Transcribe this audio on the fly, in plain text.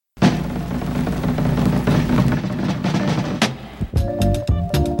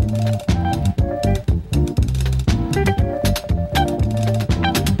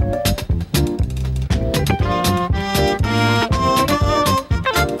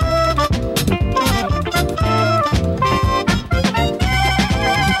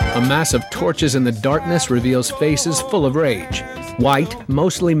glass of torches in the darkness reveals faces full of rage. White,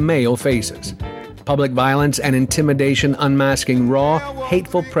 mostly male faces. Public violence and intimidation unmasking raw,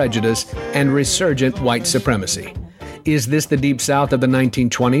 hateful prejudice and resurgent white supremacy. Is this the Deep South of the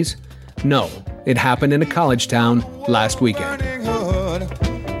 1920s? No, it happened in a college town last weekend.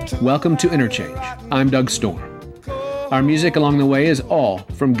 Welcome to Interchange. I'm Doug Storm. Our music along the way is all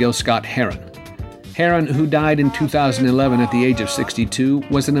from Gil Scott-Heron. Heron, who died in 2011 at the age of 62,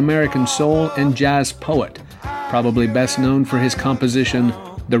 was an American soul and jazz poet, probably best known for his composition,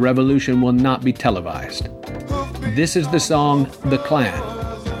 The Revolution Will Not Be Televised. This is the song The Klan,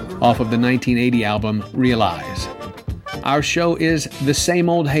 off of the 1980 album Realize. Our show is The Same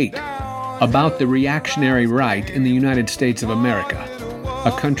Old Hate, about the reactionary right in the United States of America,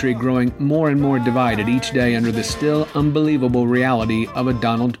 a country growing more and more divided each day under the still unbelievable reality of a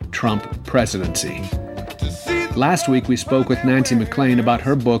Donald Trump presidency. Last week we spoke with Nancy MacLean about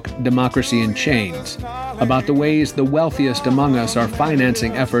her book, Democracy in Chains, about the ways the wealthiest among us are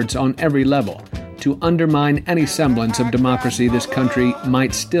financing efforts on every level to undermine any semblance of democracy this country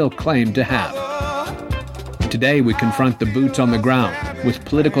might still claim to have. Today we confront the boots on the ground with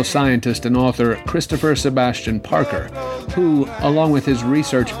political scientist and author Christopher Sebastian Parker, who, along with his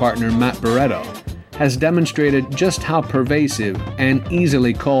research partner Matt Barreto, has demonstrated just how pervasive and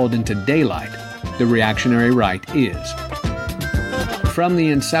easily called into daylight the reactionary right is. From the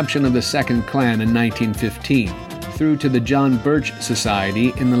inception of the Second Klan in 1915 through to the John Birch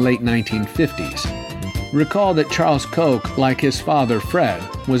Society in the late 1950s, recall that Charles Koch, like his father Fred,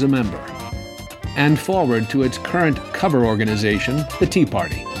 was a member. And forward to its current cover organization, the Tea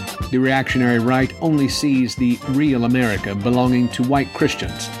Party. The reactionary right only sees the real America belonging to white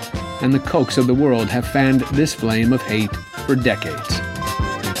Christians, and the Kochs of the world have fanned this flame of hate for decades.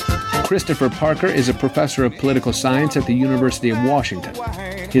 Christopher Parker is a professor of political science at the University of Washington.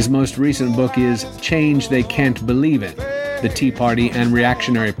 His most recent book is Change They Can't Believe In: The Tea Party and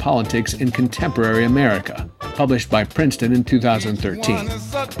Reactionary Politics in Contemporary America, published by Princeton in 2013.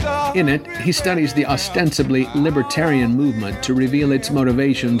 In it, he studies the ostensibly libertarian movement to reveal its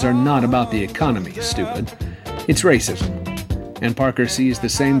motivations are not about the economy, stupid. It's racism. And Parker sees the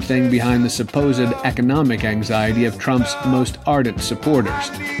same thing behind the supposed economic anxiety of Trump's most ardent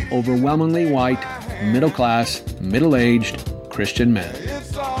supporters, overwhelmingly white, middle-class, middle-aged Christian men.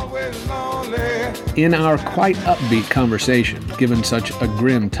 In our quite upbeat conversation, given such a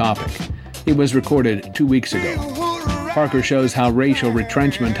grim topic, it was recorded 2 weeks ago. Parker shows how racial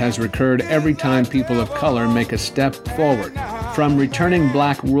retrenchment has recurred every time people of color make a step forward, from returning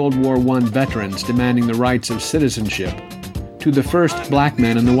black World War I veterans demanding the rights of citizenship, to the first black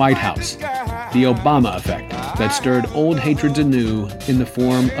men in the White House, the Obama effect that stirred old hatreds anew in the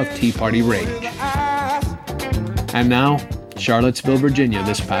form of Tea Party rage. And now, Charlottesville, Virginia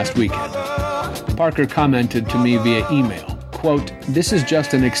this past weekend. Parker commented to me via email, quote, "This is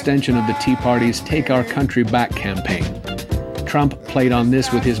just an extension of the Tea Party's Take Our Country Back campaign. Trump played on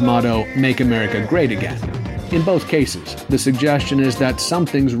this with his motto, Make America Great Again. In both cases, the suggestion is that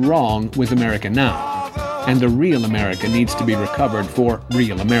something's wrong with America now, and the real America needs to be recovered for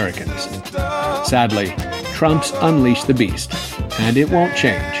real Americans. Sadly, Trump's unleashed the beast, and it won't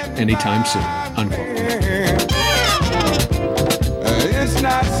change anytime soon," unquote. It's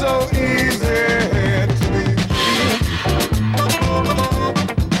not so easy.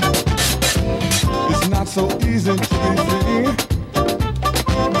 So easy to be free.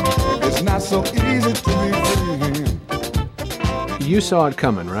 It's not so easy to be free. You saw it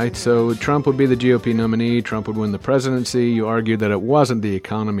coming, right? So Trump would be the GOP nominee, Trump would win the presidency. You argued that it wasn't the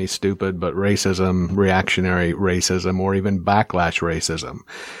economy, stupid, but racism, reactionary racism, or even backlash racism.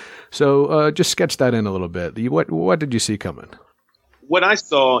 So just sketch that in a little bit. What did you see coming? What I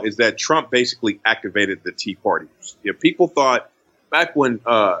saw is that Trump basically activated the Tea Party. People thought back when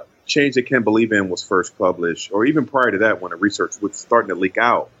Change They Can't Believe In was first published, or even prior to that, when the research was starting to leak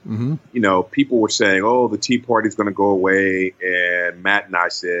out, people were saying, oh, the Tea Party is going to go away. And Matt and I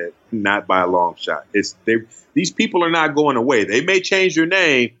said, not by a long shot. These people are not going away. They may change their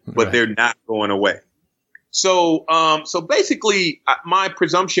name, but they're not going away. So basically, my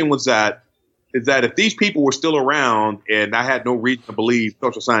presumption was that if these people were still around, and I had no reason to believe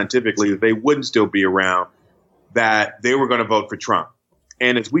social scientifically that they wouldn't still be around, that they were going to vote for Trump.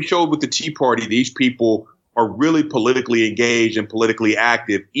 And as we showed with the Tea Party, these people are really politically engaged and politically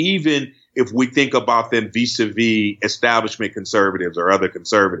active, even if we think about them vis-a-vis establishment conservatives or other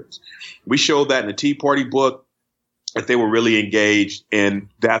conservatives. We showed that in the Tea Party book, that they were really engaged. And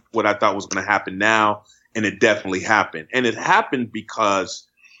that's what I thought was going to happen now. And it definitely happened. And it happened because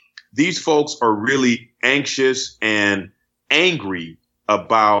these folks are really anxious and angry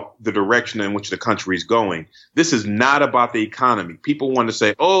about the direction in which the country is going. This is not about the economy. People want to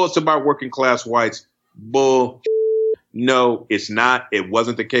say, oh, it's about working class whites. Bull. No, it's not. It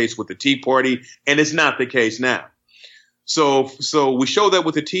wasn't the case with the Tea Party, and it's not the case now. So we show that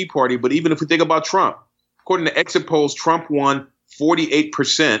with the Tea Party, but even if we think about Trump, according to exit polls, Trump won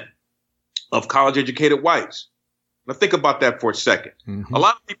 48% of college-educated whites. Now think about that for a second. Mm-hmm. A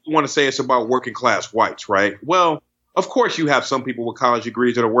lot of people want to say it's about working class whites, right? Well, of course you have some people with college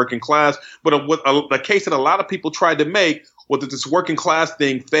degrees that are working class, but the case that a lot of people tried to make was that this working class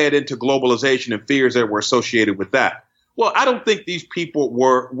thing fed into globalization and fears that were associated with that. Well, I don't think these people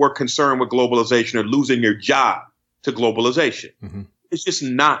were concerned with globalization or losing their job to globalization. Mm-hmm. It's just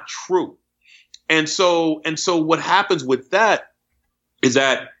not true. And so what happens with that is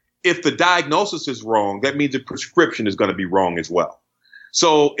that if the diagnosis is wrong, that means the prescription is going to be wrong as well.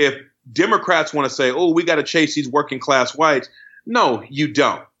 So if Democrats want to say, oh, we got to chase these working class whites. No, you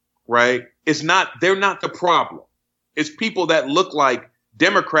don't. Right. They're not the problem. It's people that look like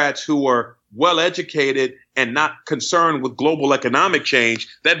Democrats who are well educated and not concerned with global economic change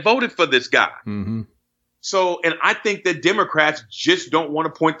that voted for this guy. Mm-hmm. So, and I think that Democrats just don't want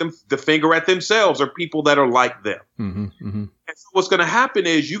to point the finger at themselves or people that are like them. Mm-hmm, mm-hmm. And so what's going to happen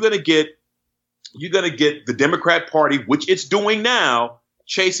is you're going to get the Democrat Party, which it's doing now,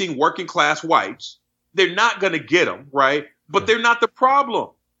 chasing working class whites. They're not going to get them, right? But they're not the problem.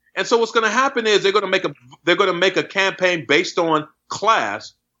 And so what's going to happen is they're going to make a campaign based on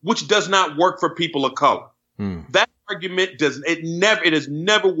class, which does not work for people of color. That argument it has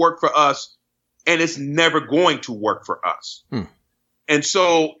never worked for us. And it's never going to work for us. And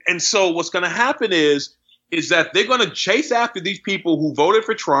so what's going to happen is that they're going to chase after these people who voted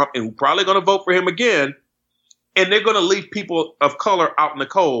for Trump and who probably going to vote for him again. And they're going to leave people of color out in the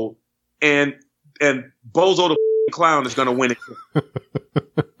cold. And Bozo the clown is going to win it.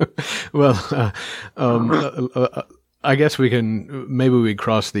 Well, I guess maybe we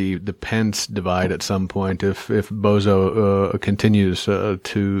cross the Pence divide at some point if Bozo continues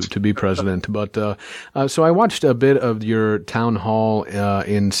to be president. But so I watched a bit of your town hall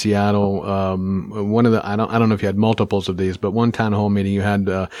in Seattle. One of the I don't know if you had multiples of these, but one town hall meeting you had,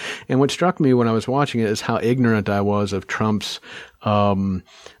 and what struck me when I was watching it is how ignorant I was of Trump's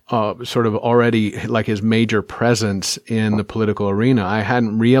sort of already like his major presence in the political arena. I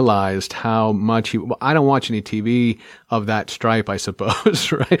hadn't realized how much I don't watch any TV of that stripe, I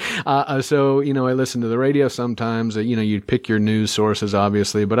suppose, right? So, I listen to the radio sometimes, you'd pick your news sources,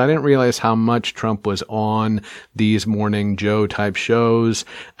 obviously, but I didn't realize how much Trump was on these Morning Joe type shows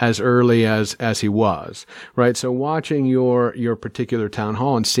as early as he was, right? So watching your particular town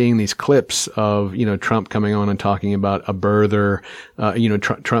hall and seeing these clips of, Trump coming on and talking about a birther,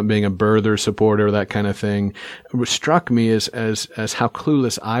 Trump being a birther supporter, that kind of thing, struck me as how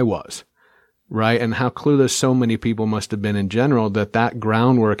clueless I was, right? And how clueless so many people must have been in general, that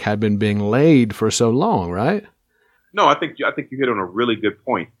groundwork had been being laid for so long, right? No, I think you hit on a really good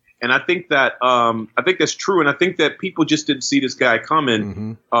point. And I think that that's true. And I think that people just didn't see this guy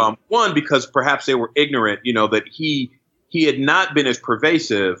coming. Mm-hmm. One, because perhaps they were ignorant, that he had not been as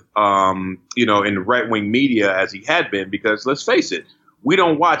pervasive, in right-wing media as he had been, because let's face it, we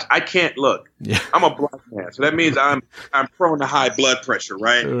don't watch. I can't look. Yeah. I'm a black man, so that means I'm prone to high blood pressure,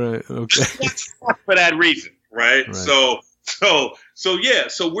 right? Right. Okay. For that reason, right? So yeah.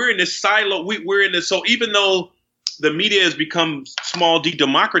 So we're in this silo. We're in this. So even though the media has become small,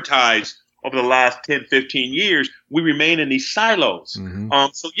 de-democratized over the last 10, 15 years, we remain in these silos. Mm-hmm.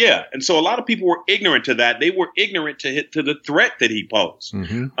 So yeah, and so a lot of people were ignorant to that. They were ignorant to the threat that he posed.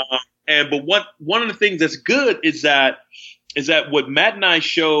 Mm-hmm. But one of the things that's good is that what Matt and I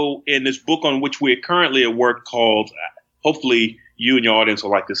show in this book on which we are currently at work called, hopefully you and your audience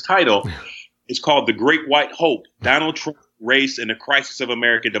will like this title, it's called The Great White Hope, Donald Trump, Race, and the Crisis of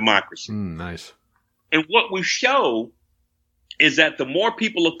American Democracy. Nice. And what we show is that the more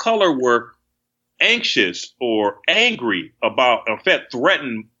people of color were anxious or angry about, in fact,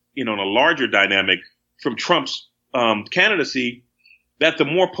 threatened, in a larger dynamic from Trump's candidacy, that the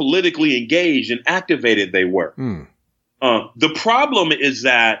more politically engaged and activated they were. The problem is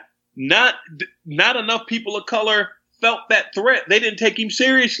that not enough people of color felt that threat. They didn't take him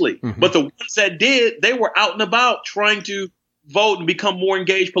seriously. Mm-hmm. But the ones that did, they were out and about trying to vote and become more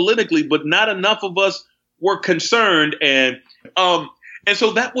engaged politically, but not enough of us were concerned. And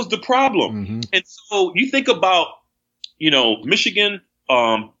so that was the problem. Mm-hmm. And so you think about, Michigan,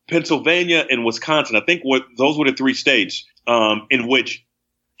 Pennsylvania, and Wisconsin. I think those were the three states in which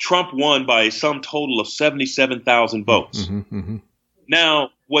Trump won by a sum total of 77,000 votes. Mm-hmm, mm-hmm.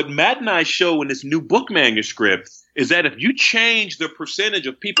 Now, what Matt and I show in this new book manuscript is that if you change the percentage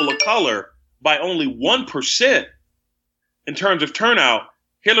of people of color by only 1% in terms of turnout,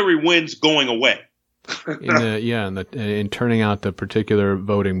 Hillary wins going away. in turning out the particular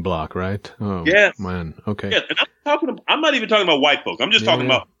voting block, right? Oh, yes. Man. Okay. Yeah, and I'm not even talking about white folks. I'm just talking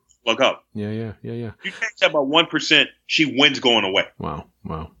about look up. Yeah. You change that by 1%, she wins going away. Wow.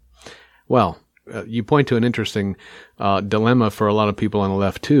 Well, you point to an interesting dilemma for a lot of people on the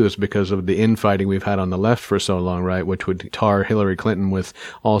left too, is because of the infighting we've had on the left for so long, right? Which would tar Hillary Clinton with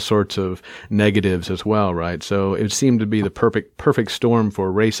all sorts of negatives as well, right? So it seemed to be the perfect storm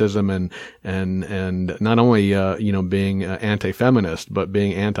for racism and not only being anti-feminist, but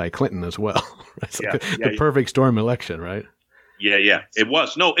being anti-Clinton as well. Right? So the perfect storm election, right? Yeah. It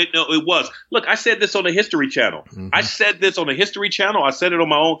was. It was. Look, I said this on the History Channel. Mm-hmm. I said this on the History Channel. I said it on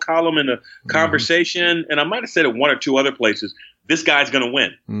my own column in the Conversation, and I might have said it one or two other places. This guy's going to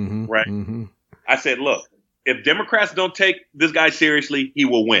win, right? Mm-hmm. I said, look, if Democrats don't take this guy seriously, he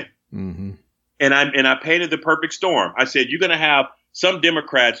will win. Mm-hmm. And I painted the perfect storm. I said, you're going to have some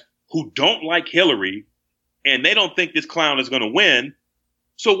Democrats who don't like Hillary, and they don't think this clown is going to win.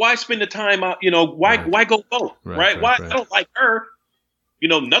 So why spend the time out? Why go vote? Right? Why I don't like her?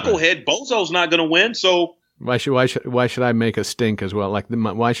 Knucklehead Bozo's not going to win. So why should I make a stink as well? Like,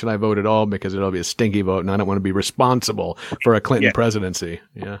 why should I vote at all? Because it'll be a stinky vote, and I don't want to be responsible for a Clinton presidency.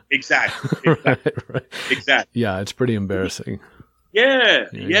 Yeah, exactly. Right. Exactly. Yeah, it's pretty embarrassing. Yeah.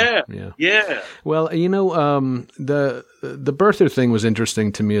 Well, the birther thing was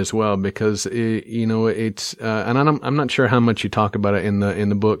interesting to me as well, because it's and I'm not sure how much you talk about it in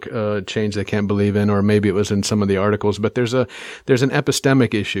the book Change They Can't Believe In, or maybe it was in some of the articles, but there's an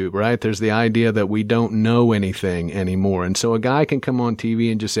epistemic issue, right? There's the idea that we don't know anything anymore, and so a guy can come on TV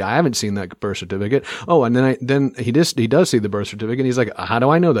and just say, I haven't seen that birth certificate. Oh, and then he does see the birth certificate, and he's like, how do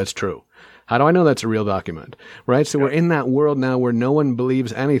I know that's true? How do I know that's a real document? Right? So we're in that world now where no one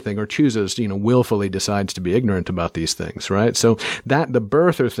believes anything or chooses, willfully decides to be ignorant about these things, right? So the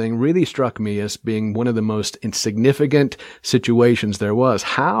birther thing really struck me as being one of the most insignificant situations there was.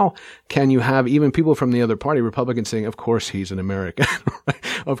 How can you have even people from the other party, Republicans, saying, of course he's an American, right?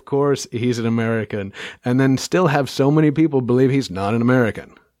 Of course he's an American, and then still have so many people believe he's not an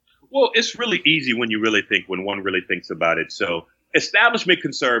American? Well, it's really easy when one really thinks about it. So establishment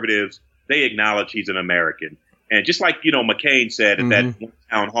conservatives, they acknowledge he's an American. And just like, McCain said at that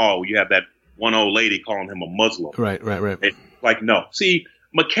town hall, you have that one old lady calling him a Muslim. Right. It's like, no. See,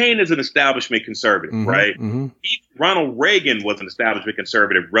 McCain is an establishment conservative, right? Mm-hmm. Ronald Reagan was an establishment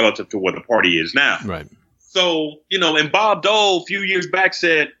conservative relative to what the party is now. Right. So, and Bob Dole a few years back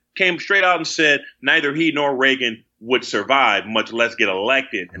came straight out and said neither he nor Reagan would survive, much less get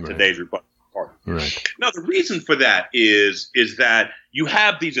elected in today's Republican Party. Right. Now, the reason for that is that you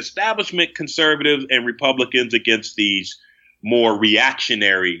have these establishment conservatives and Republicans against these more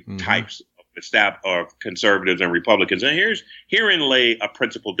reactionary types of conservatives and Republicans. And herein lay a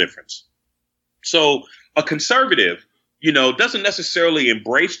principal difference. So a conservative, doesn't necessarily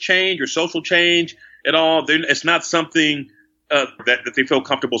embrace change or social change at all. It's not something that they feel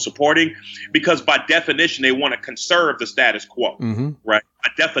comfortable supporting, because by definition, they want to conserve the status quo, right?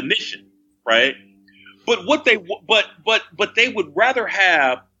 By definition. Right. But but they would rather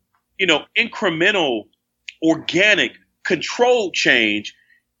have, incremental, organic, controlled change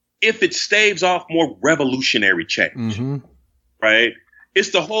if it staves off more revolutionary change. Right.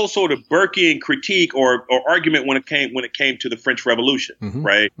 It's the whole sort of Burkean critique or argument when it came to the French Revolution.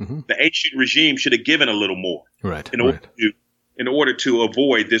 Right. The ancient regime should have given a little more in order to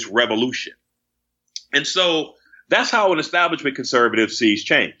avoid this revolution. And so that's how an establishment conservative sees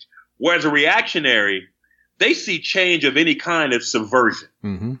change. Whereas a reactionary, they see change of any kind of subversion.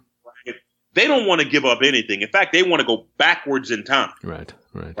 Right? They don't want to give up anything. In fact, they want to go backwards in time. Right.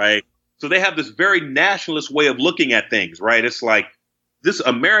 So they have this very nationalist way of looking at things. Right. It's like this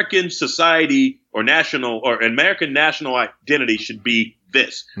American society or American national identity should be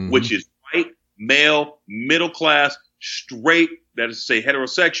this, which is white, male, middle class, straight, that is to say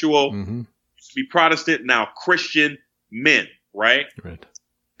heterosexual, used to be Protestant, now Christian men. Right.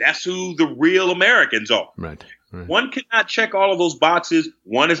 That's who the real Americans are. Right. One cannot check all of those boxes.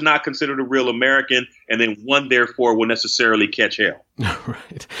 One is not considered a real American, and then one, therefore, will necessarily catch hell.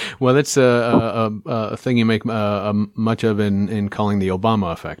 Right. Well, that's a thing you make much of in calling the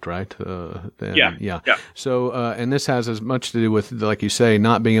Obama effect, right? Yeah. So, and this has as much to do with, like you say,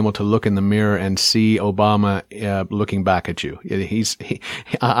 not being able to look in the mirror and see Obama looking back at you.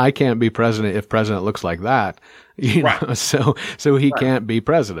 I can't be president if president looks like that. So he can't be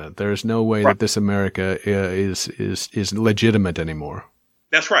president. There's no way that this America is legitimate anymore.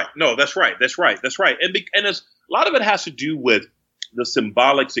 That's right. No, that's right. That's right. That's right. And a lot of it has to do with the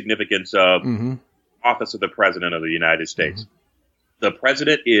symbolic significance of office of the president of the United States. The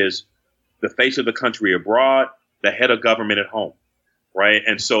president is the face of the country abroad, the head of government at home, right?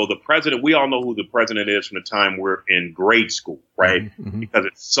 And so the president, we all know who the president is from the time we're in grade school, right? Because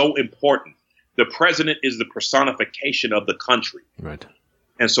it's so important. The president is the personification of the country. Right.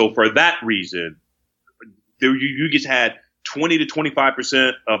 And so for that reason, you just had 20 to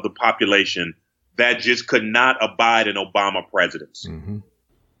 25% of the population that just could not abide an Obama presidency.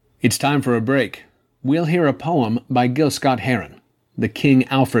 It's time for a break. We'll hear a poem by Gil Scott-Heron, The King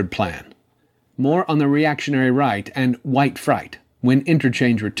Alfred Plan. More on the reactionary right and white fright when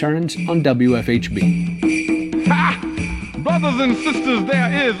Interchange returns on WFHB. Ha! Brothers and sisters,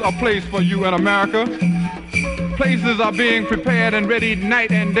 there is a place for you in America. Places are being prepared and readied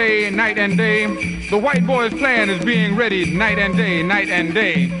night and day, night and day. The white boy's plan is being readied night and day, night and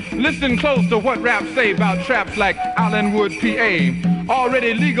day. Listen close to what raps say about traps like Allenwood, PA.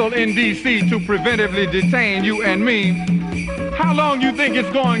 Already legal in D.C. to preventively detain you and me. How long you think it's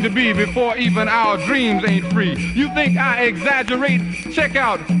going to be before even our dreams ain't free? You think I exaggerate? Check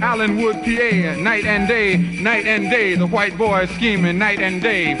out Allenwood, PA, night and day, night and day. The white boy scheming night and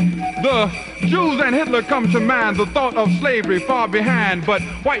day. The Jews and Hitler come to mind, the thought of slavery far behind, but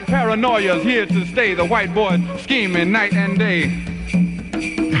white paranoia's here to stay. The white boy scheming night and day.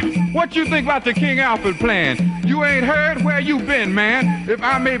 What you think about the King Alfred plan? You ain't heard? Where you been, man? If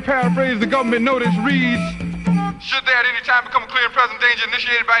I may paraphrase, the government notice reads, should there at any time become a clear and present danger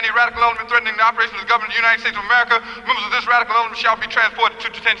initiated by any radical element threatening the operations of the government of the United States of America, members of this radical element shall be transported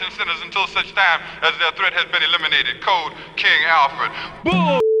to detention centers until such time as their threat has been eliminated. Code King Alfred.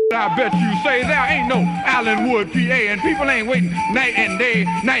 Bull! I bet you say there ain't no Allenwood, PA, and people ain't waiting night and day,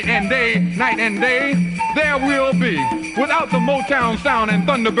 night and day, night and day. There will be, without the Motown sound and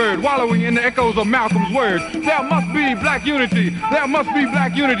Thunderbird wallowing in the echoes of Malcolm's words, there must be black unity. There must be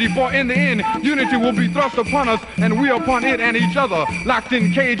black unity, for in the end, unity will be thrust upon us, and we upon it and each other. Locked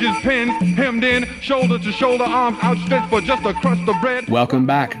in cages, pins, hemmed in, shoulder to shoulder, arms outstretched for just a crust of bread. Welcome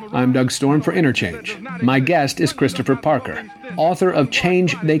back. I'm Doug Storm for Interchange. My guest is Christopher Parker, author of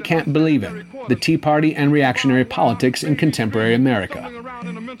Change They Can't Believe In, The Tea Party and Reactionary Politics in Contemporary America.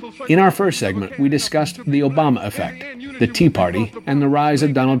 In our first segment, we discussed the Obama effect, the Tea Party, and the rise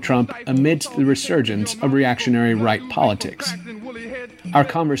of Donald Trump amidst the resurgence of reactionary right politics. Our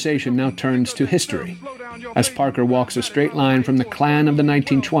conversation now turns to history, as Parker walks a straight line from the Klan of the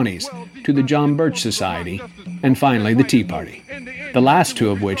 1920s to the John Birch Society, and finally the Tea Party. The last two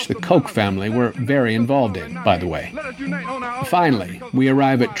of which the Koch family were very involved in, by the way. Finally, we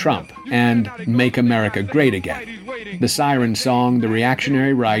arrive at Trump and Make America Great Again, the siren song the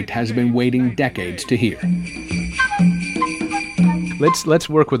reactionary right has been waiting decades to hear. Let's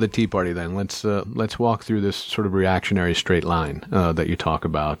work with the Tea Party then. Let's walk through this sort of reactionary straight line that you talk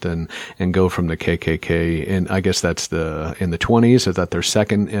about, and go from the KKK, and I guess that's in the 20s. Is that their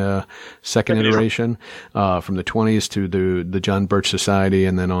second iteration from the 20s to the John Birch Society,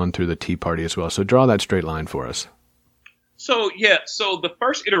 and then on through the Tea Party as well. So draw that straight line for us. So the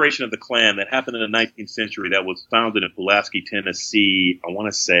first iteration of the Klan that happened in the 19th century, that was founded in Pulaski, Tennessee, I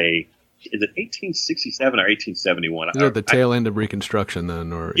want to say, is it 1867 or 1871? Is it the tail end of Reconstruction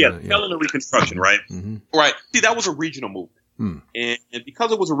then? Or tail end of Reconstruction, right? Right. See, that was a regional movement. And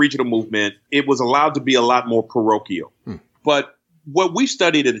because it was a regional movement, it was allowed to be a lot more parochial. But what we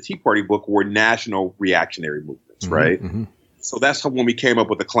studied in the Tea Party book were national reactionary movements, right? So that's when we came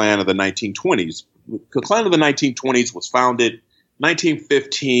up with the Klan of the 1920s. The Klan of the 1920s was founded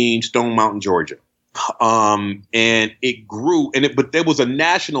 1915, Stone Mountain, Georgia. And it grew, but there was a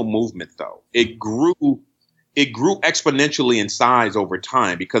national movement though. It grew exponentially in size over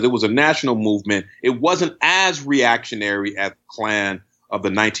time because it was a national movement. It wasn't as reactionary as the Klan of the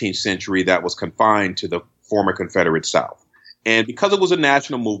 19th century that was confined to the former Confederate South. And because it was a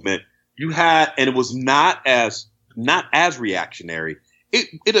national movement, and it was not as reactionary,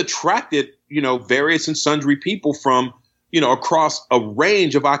 it attracted, various and sundry people from, across a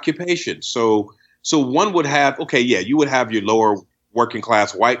range of occupations. So one would have, you would have your lower working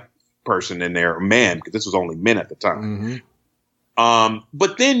class white person in there, man, because this was only men at the time.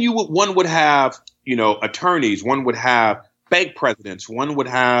 But then one would have, attorneys, one would have bank presidents, one would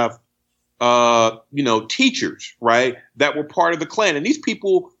have, teachers, right, that were part of the Klan. And these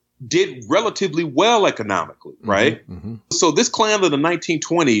people did relatively well economically, right? So this Klan of the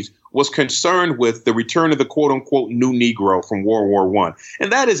 1920s was concerned with the return of the quote unquote new Negro from World War I.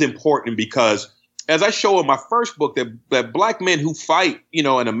 And that is important because, as I show in my first book, that black men who fight, in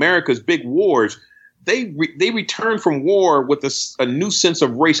America's big wars, they returned from war with a new sense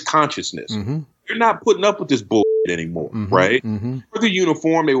of race consciousness. They're not putting up with this bullshit anymore, right? For the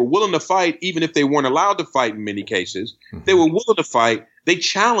uniform, they were willing to fight, even if they weren't allowed to fight in many cases. They were willing to fight. They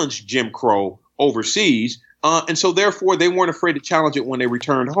challenged Jim Crow overseas, and so therefore they weren't afraid to challenge it when they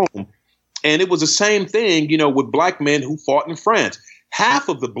returned home. And it was the same thing, with black men who fought in France. Half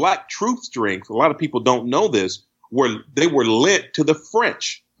of the black troop strength, a lot of people don't know this, were lent to the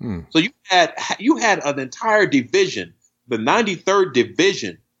French. So you had an entire division, the 93rd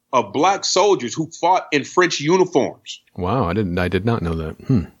Division of black soldiers who fought in French uniforms. Wow, I did not know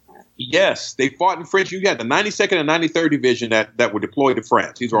that. Yes, they fought in French. You had the 92nd and 93rd Division that were deployed to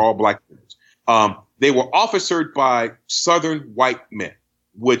France. These are all black units. They were officered by Southern white men,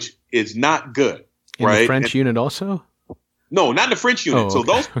 which is not good. In the French unit also? No, not in the French unit. Oh, so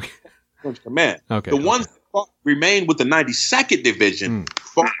okay. those French command. Okay. The ones that remained with the 92nd Division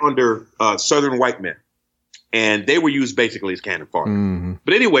fought under Southern white men. And they were used basically as cannon fodder.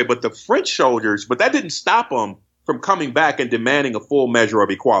 But anyway, but the French soldiers, but that didn't stop them from coming back and demanding a full measure of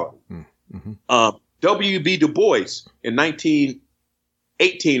equality. W.B. Du Bois in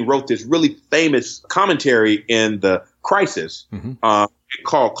 1918 wrote this really famous commentary in The Crisis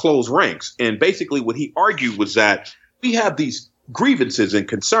called Close Ranks. And basically what he argued was that we have these grievances and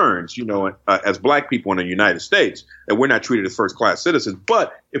concerns, as black people in the United States, that we're not treated as first-class citizens.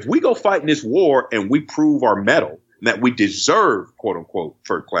 But if we go fight in this war and we prove our mettle and that we deserve, quote-unquote,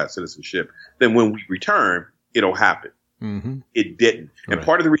 first-class citizenship, then when we return, it'll happen. It didn't. And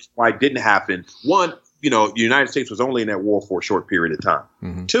part of the reason why it didn't happen, one, the United States was only in that war for a short period of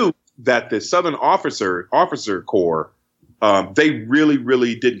time. Two, that the Southern Officer Corps, they really,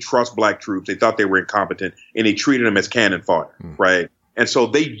 really didn't trust black troops. They thought they were incompetent, and they treated them as cannon fodder, right? And so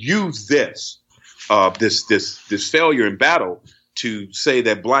they used this failure in battle to say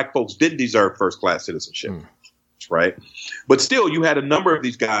that black folks didn't deserve first-class citizenship, right? But still, you had a number of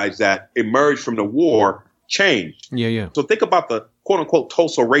these guys that emerged from the war changed. So think about the quote-unquote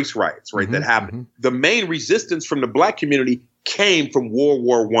Tulsa race riots, right, that happened. The main resistance from the black community came from World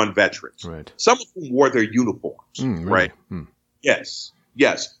War I veterans. Some of whom wore their uniforms, right? Yes.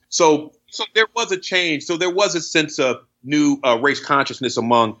 So there was a change. So there was a sense of new race consciousness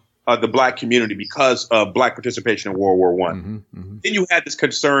among the black community because of black participation in World War I. Then you had this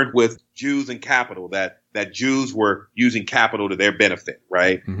concern with Jews and capital, that Jews were using capital to their benefit,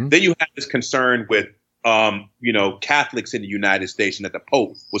 right? Then you had this concern with Catholics in the United States, and that the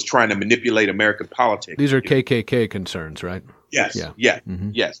Pope was trying to manipulate American politics. These are KKK concerns, right? Yes. Yes.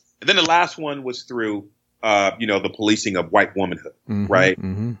 And then the last one was through, the policing of white womanhood, right?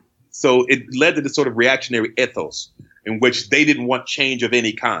 So it led to this sort of reactionary ethos in which they didn't want change of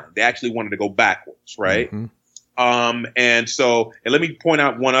any kind. They actually wanted to go backwards, right? And let me point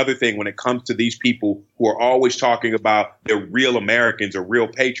out one other thing when it comes to these people who are always talking about they're real Americans or real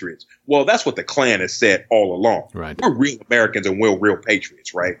patriots. Well, that's what the Klan has said all along. We're real Americans and we're real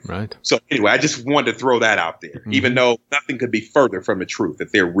patriots, right? So anyway, I just wanted to throw that out there, even though nothing could be further from the truth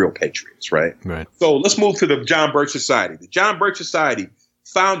that they're real patriots, right? So let's move to the John Birch Society. The John Birch Society,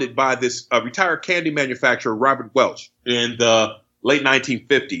 founded by this retired candy manufacturer, Robert Welch, in the late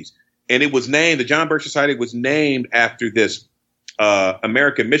 1950s. And it was named, the John Birch Society was named after this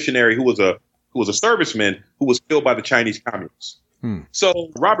American missionary who was a serviceman who was killed by the Chinese communists.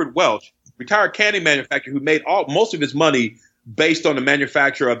 So Robert Welch, retired candy manufacturer who made most of his money based on the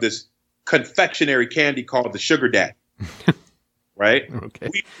manufacture of this confectionery candy called the Sugar Daddy. Right?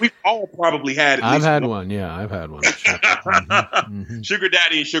 We've all probably had at I've least had one. Yeah, I've had one. Sugar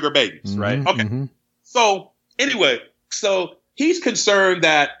Daddy and Sugar Babies, right? Okay. So anyway, he's concerned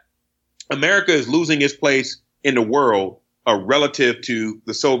that America is losing its place in the world relative to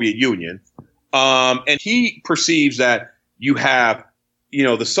the Soviet Union. And he perceives that you have,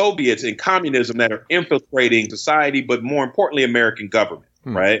 the Soviets and communism that are infiltrating society, but more importantly, American government.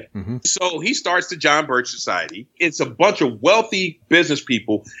 Right. So he starts the John Birch Society. It's a bunch of wealthy business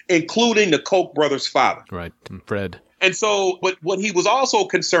people, including the Koch brothers' father. Right. Fred. And so but what he was also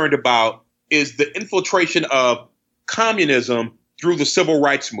concerned about is the infiltration of communism through the civil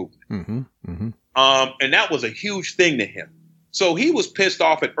rights movement. And that was a huge thing to him. So he was pissed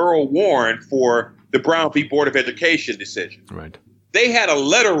off at Earl Warren for the Brown v. Board of Education decision. They had a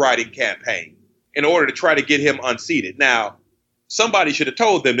letter writing campaign in order to try to get him unseated. Now, somebody should have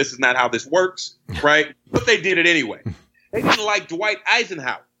told them this is not how this works, right? But they did it anyway. They didn't like Dwight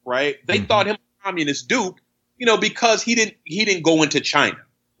Eisenhower, right? They thought him a communist dupe, because he didn't go into China,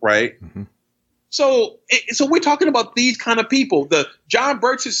 right? So we're talking about these kind of people. The John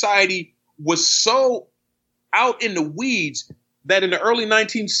Birch Society was so out in the weeds that in the early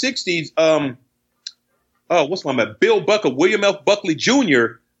 1960s, Bill Buckle, William F. Buckley Jr.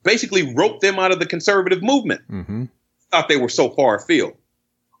 basically roped them out of the conservative movement. Mm-hmm. Thought they were so far afield,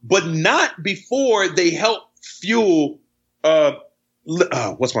 but not before they helped fuel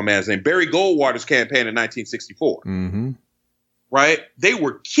what's my man's name? Barry Goldwater's campaign in 1964. Mm-hmm. Right? They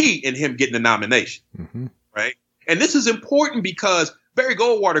were key in him getting the nomination. Mm-hmm. Right? And this is important because Barry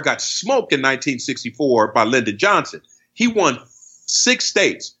Goldwater got smoked in 1964 by Lyndon Johnson. He won 6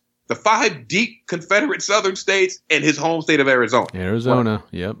 states, the 5 deep Confederate Southern states and his home state of Arizona. Arizona.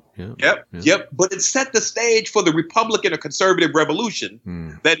 Right? Yep. But it set the stage for the Republican or conservative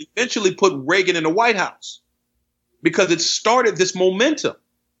revolution that eventually put Reagan in the White House because it started this momentum.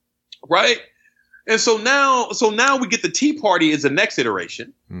 Right? And so now we get the Tea Party as the next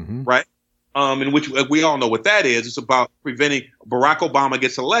iteration, right? In which we all know what that is. It's about preventing Barack Obama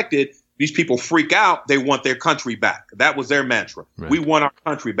gets elected. These people freak out. They want their country back. That was their mantra. Right. We want our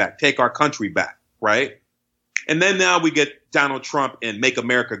country back. Take our country back, right? And then now we get Donald Trump and Make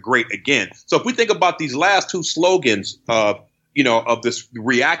America Great Again. So if we think about these last 2 slogans of this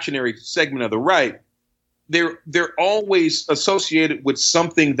reactionary segment of the right, they're always associated with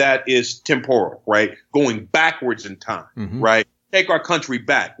something that is temporal, right? Going backwards in time, right? Take our country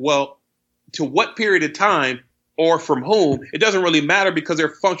back. Well, to what period of time or from whom, it doesn't really matter because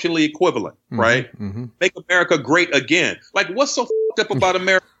they're functionally equivalent, right? Make America great again. Like, what's so f***ed up about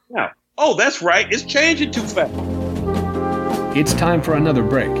America now? Oh, that's right. It's changing too fast. It's time for another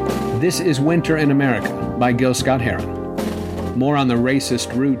break. This is Winter in America by Gil Scott-Heron. More on the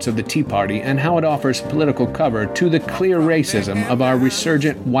racist roots of the Tea Party and how it offers political cover to the clear racism of our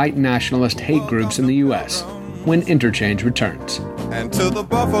resurgent white nationalist hate groups in the U.S. when Interchange returns. And to the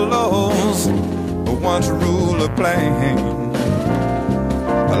buffaloes who once ruled the plain,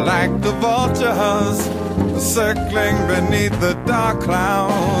 like the vultures circling beneath the dark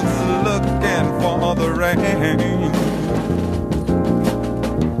clouds, looking for the rain.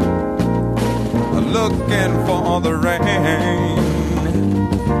 Looking for the rain,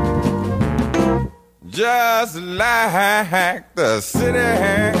 just like the cities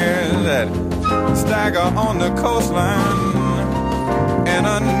that stagger on the coastline, and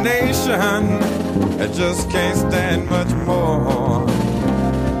a nation that just can't stand much more.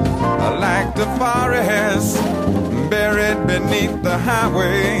 Like the forest buried beneath the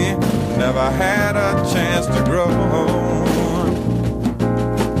highway, never had a chance to grow.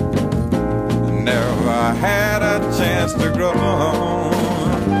 Never had a chance to grow.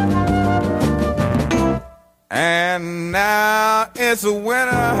 And now it's winter.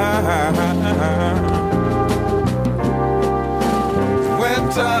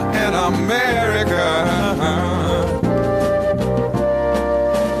 Winter in America.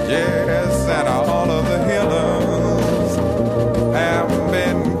 Yes, and all of the healers have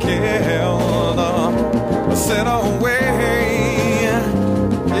been killed, sent away.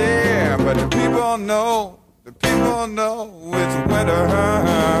 But the people know it's winter.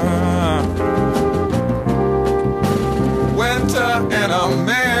 Winter in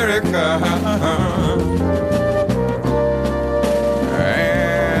America.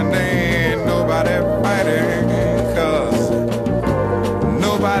 And ain't nobody fighting, 'cause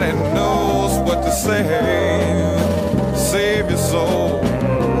nobody knows what to say. Save your soul,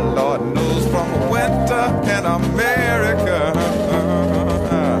 Lord knows, from winter in America.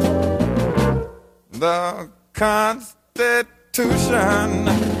 The Constitution,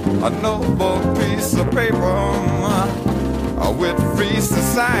 a noble piece of paper, with free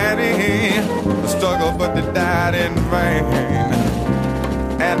society, the struggle but they died in vain.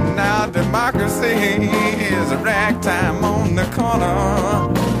 And now democracy is a ragtime on the corner,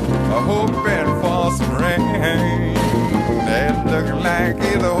 hoping for some rain. It looks like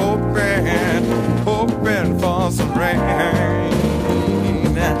either hoping for some rain.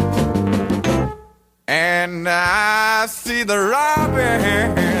 And I see the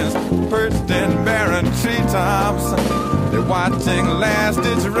robins perched in barren treetops. They're watching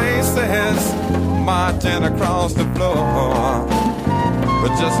last-ditch races marching across the floor.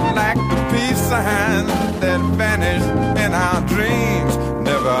 But just like the peace signs that vanished in our dreams,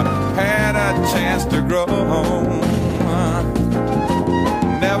 never had a chance to grow.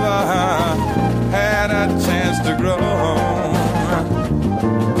 Never had a chance to grow.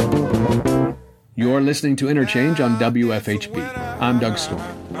 You're listening to Interchange on WFHB. I'm Doug Storm.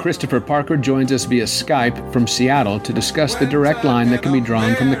 Christopher Parker joins us via Skype from Seattle to discuss the direct line that can be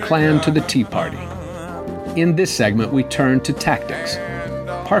drawn from the Klan to the Tea Party. In this segment, we turn to tactics.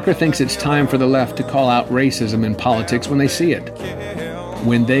 Parker thinks it's time for the left to call out racism in politics when they see it.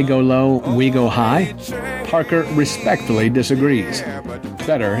 When they go low, we go high? Parker respectfully disagrees. much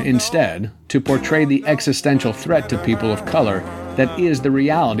better, instead, to portray the existential threat to people of color that is the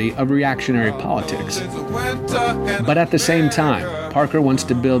reality of reactionary politics. But at the same time, Parker wants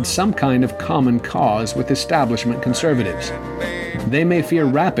to build some kind of common cause with establishment conservatives. They may fear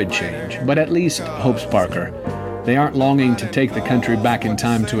rapid change, but at least, hopes Parker, they aren't longing to take the country back in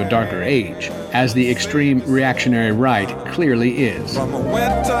time to a darker age, as the extreme reactionary right clearly is. From a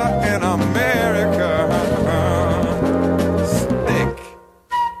winter in America.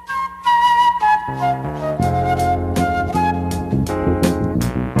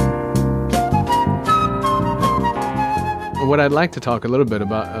 What I'd like to talk a little bit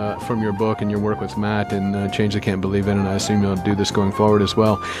about from your book and your work with Matt and Change They Can't Believe In, and I assume you'll do this going forward as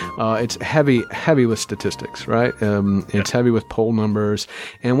well. It's heavy with statistics, right? It's heavy with poll numbers.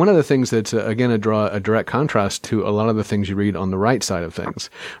 And one of the things that's, again, a direct contrast to a lot of the things you read on the right side of things,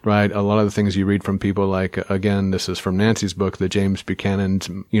 right? A lot of the things you read from people like, again, this is from Nancy's book, the James Buchanan's,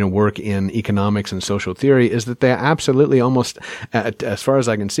 work in economics and social theory, is that they absolutely almost, as far as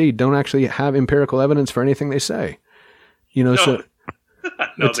I can see, don't actually have empirical evidence for anything they say. No. So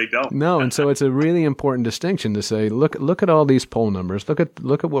No, they don't. No, and so it's a really important distinction to say, look at all these poll numbers. Look at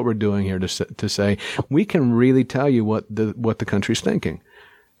what we're doing here to say we can really tell you what the country's thinking.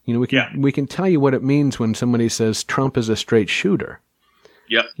 We can tell you what it means when somebody says Trump is a straight shooter.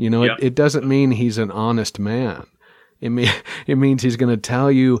 Yep. It doesn't mean he's an honest man. It means he's going to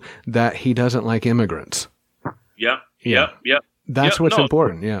tell you that he doesn't like immigrants. Yep. That's what's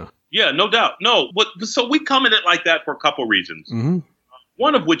important. Yeah. Yeah, no doubt. No, so we come at it like that for a couple reasons. Mm-hmm.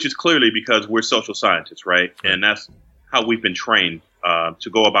 One of which is clearly because we're social scientists, right? And that's how we've been trained to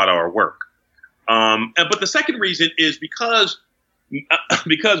go about our work. But the second reason is because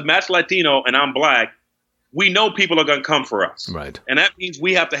Matt's Latino and I'm Black, we know people are going to come for us. Right. And that means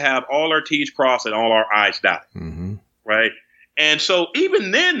we have to have all our T's crossed and all our I's dotted. Mm-hmm. Right. And so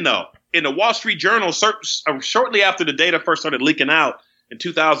even then, though, in the Wall Street Journal, shortly after the data first started leaking out, in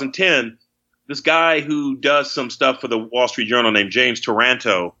 2010, this guy who does some stuff for the Wall Street Journal named James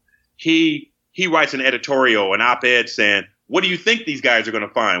Taranto, he writes an editorial, an op-ed saying, what do you think these guys are going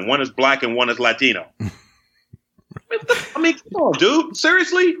to find? One is Black and one is Latino. I mean, come on, dude.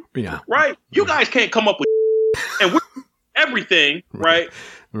 Seriously? Yeah. Right? You guys can't come up with and we're everything, right?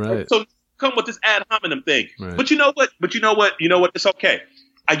 Right. So come with this ad hominem thing. Right. But you know what? It's okay.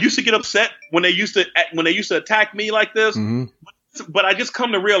 I used to get upset when they used to attack me like this. Mm-hmm. But I just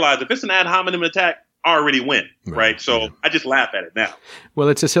come to realize if it's an ad hominem attack, I already win, right? So I just laugh at it now. Well,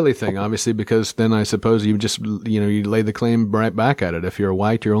 it's a silly thing, obviously, because then I suppose you just, you lay the claim right back at it. If you're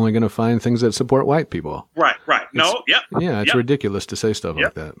white, you're only going to find things that support white people. Right. No, yep. Yeah, it's ridiculous to say stuff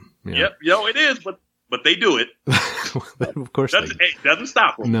like that. Yeah. Yep, it is, but they do it. Of course they do. It doesn't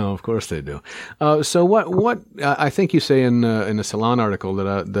stop them. No, of course they do. So what I think you say in a Salon article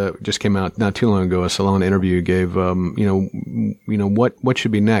that just came out not too long ago, a Salon interview you gave, what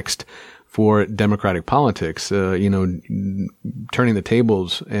should be next for democratic politics, turning the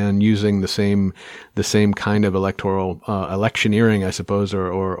tables and using the same kind of electoral electioneering, I suppose,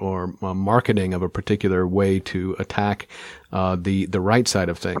 or marketing of a particular way to attack the right side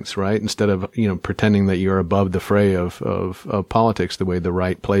of things, right? Instead of pretending that you're above the fray of politics the way the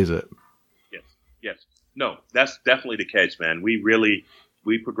right plays it. Yes. No, that's definitely the case, man. We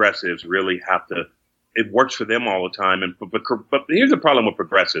progressives really have to. It works for them all the time, but here's the problem with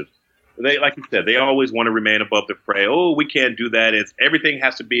progressives. They, like you said, they always want to remain above the fray. Oh, we can't do that. Everything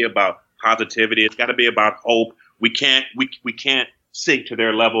has to be about positivity. It's got to be about hope. We can't sink to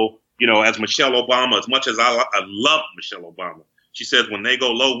their level. As Michelle Obama, as much as I love Michelle Obama, she says when they go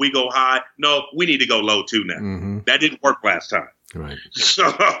low, we go high. No, we need to go low too now. Mm-hmm. That didn't work last time. Right. So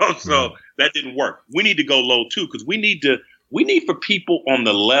that didn't work. We need to go low too because we need for people on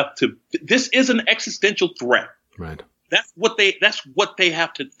the left to. This is an existential threat. Right. That's what they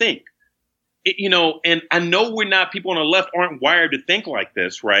have to think. And I know people on the left aren't wired to think like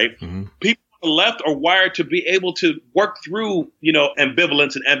this, right? Mm-hmm. People on the left are wired to be able to work through,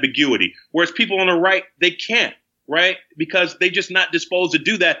 ambivalence and ambiguity, whereas people on the right, they can't, right? Because they're just not disposed to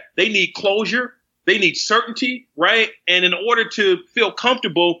do that. They need closure. They need certainty, right? And in order to feel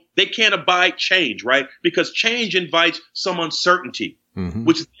comfortable, they can't abide change, right? Because change invites some uncertainty, mm-hmm.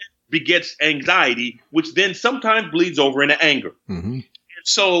 which then begets anxiety, which then sometimes bleeds over into anger. Mm-hmm. And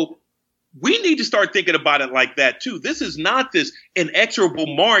so we need to start thinking about it like that, too. This is not this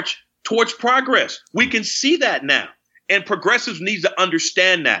inexorable march towards progress. We can see that now. And progressives need to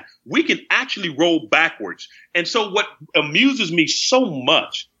understand that. We can actually roll backwards. And so what amuses me so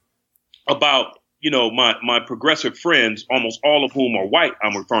much about, my progressive friends, almost all of whom are white,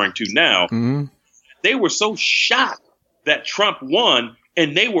 I'm referring to now, mm-hmm. they were so shocked that Trump won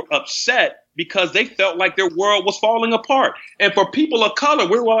and they were upset because they felt like their world was falling apart. And for people of color,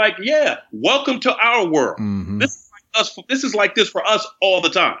 we were like, yeah, welcome to our world. Mm-hmm. This is like this for us all the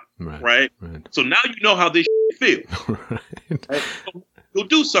time, right? So now you know how this feels. Right? So you'll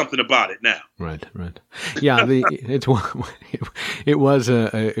do something about it now. Right. Yeah, it was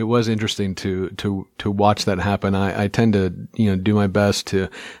interesting to watch that happen. I tend to do my best to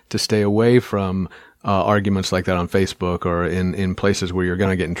stay away from arguments like that on Facebook or in places where you're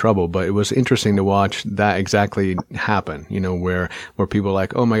going to get in trouble. But it was interesting to watch that exactly happen, where people are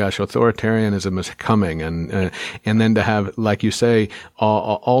like, oh my gosh, authoritarianism is coming. And then to have, like you say,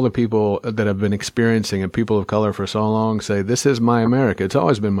 all the people that have been experiencing and people of color for so long say, this is my America. It's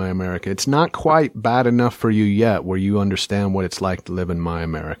always been my America. It's not quite bad enough for you yet where you understand what it's like to live in my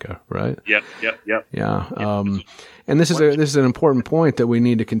America. Right. Yep. Yeah. And this is an important point that we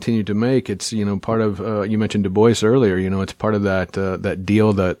need to continue to make. It's part of you mentioned Du Bois earlier. It's part of that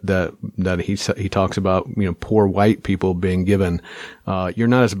deal that he talks about. Poor white people being given. You're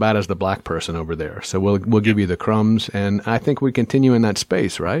not as bad as the black person over there, so we'll give you the crumbs. And I think we continue in that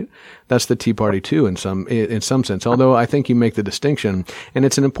space, right? That's the Tea Party too, in some sense. Although I think you make the distinction, and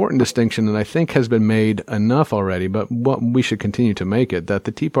it's an important distinction that I think has been made enough already. But what we should continue to make it that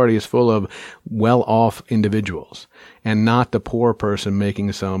the Tea Party is full of well-off individuals, and not the poor person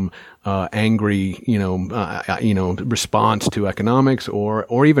making some angry, response to economics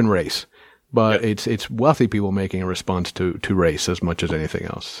or even race. But it's wealthy people making a response to race as much as anything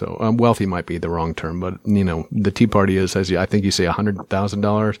else. So wealthy might be the wrong term, but the Tea Party is, I think you say,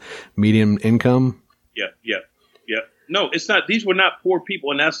 $100,000 median income. Yeah. No, it's not. These were not poor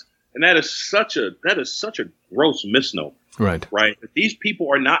people, and that is such a gross misnomer. Right. These people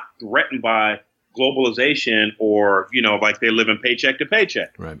are not threatened by globalization or like they're living paycheck to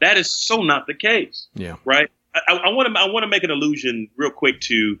paycheck. Right. That is so not the case. Yeah. Right. I want to make an allusion real quick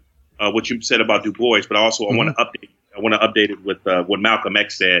to what you said about Du Bois, but also I want to update it with what Malcolm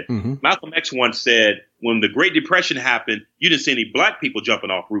X said. Mm-hmm. Malcolm X once said, when the Great Depression happened, you didn't see any black people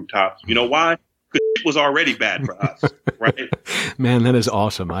jumping off rooftops. You know why? Because it was already bad for us, right? Man, that is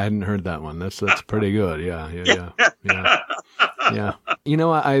awesome. I hadn't heard that one. That's pretty good. Yeah. Yeah.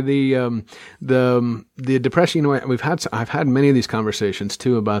 The Depression, I've had many of these conversations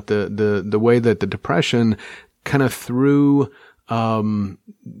too about the way that the Depression kind of threw the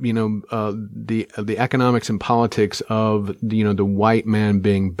economics and politics of the white man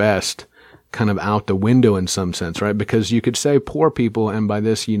being best kind of out the window in some sense, right? Because you could say poor people, and by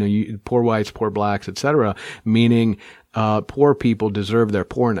this, poor whites, poor blacks, etc., meaning poor people deserve their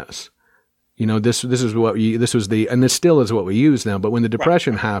poorness. This is what and this still is what we use now. But when the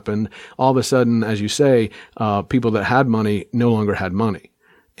Depression happened, all of a sudden, as you say, people that had money no longer had money,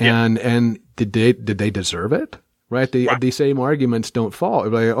 and did they deserve it? Right. The same arguments don't fall.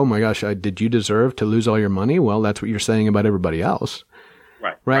 Like, oh my gosh, did you deserve to lose all your money? Well, that's what you're saying about everybody else.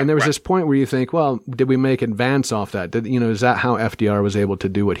 Right. And there was this point where you think, well, did we make advance off that? Is that how FDR was able to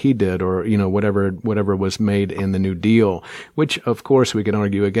do what he did, or, whatever was made in the New Deal, which of course we can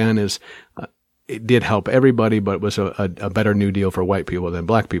argue again is, it did help everybody, but it was a better New Deal for white people than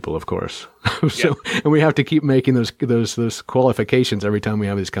black people, of course. And we have to keep making those qualifications every time we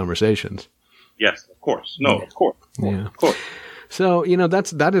have these conversations. Yes, of course. No, of course. Of course. So,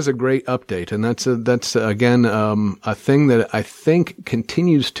 that is a great update. And that's again, a thing that I think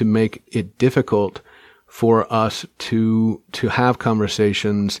continues to make it difficult for us to have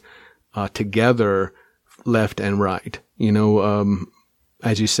conversations, together, left and right.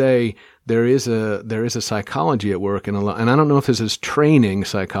 As you say, there is a psychology at work, and I don't know if this is training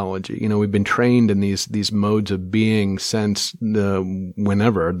psychology. We've been trained in these modes of being since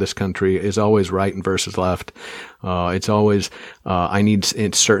whenever this country is always right versus left. It's always, I need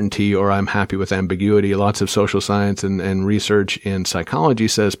certainty or I'm happy with ambiguity. Lots of social science and research in psychology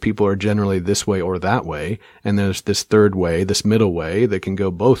says people are generally this way or that way. And there's this third way, this middle way that can go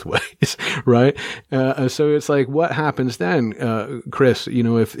both ways, right? So it's like, what happens then, Chris,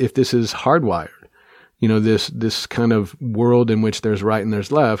 if this is hardwired, this kind of world in which there's right and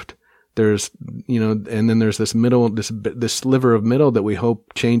there's left, there's, and then there's this middle, this sliver of middle that we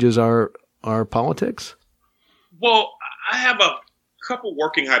hope changes our politics. Well, I have a couple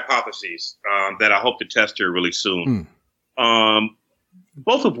working hypotheses that I hope to test here really soon,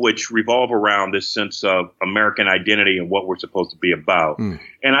 both of which revolve around this sense of American identity and what we're supposed to be about. And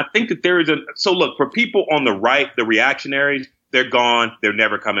I think that there is so look, for people on the right, the reactionaries, they're gone. They're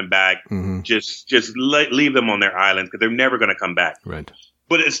never coming back. Mm-hmm. Just leave them on their islands because they're never going to come back. Right.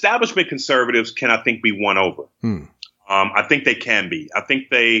 But establishment conservatives can, I think, be won over. I think they can be. I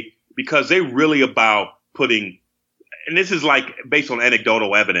think because they're really about putting and this is like based on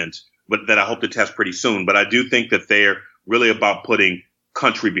anecdotal evidence, but that I hope to test pretty soon. But I do think that they're really about putting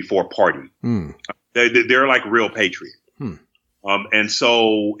country before party. They're like real patriots. And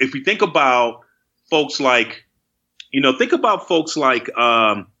so if we think about folks like, just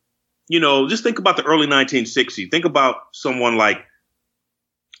think about the early 1960s. Think about someone like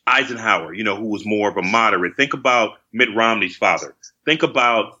Eisenhower, who was more of a moderate. Think about Mitt Romney's father. Think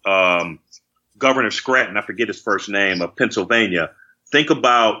about Governor Scranton, I forget his first name, of Pennsylvania. Think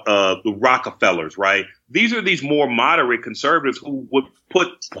about the Rockefellers, right? These are these more moderate conservatives who would put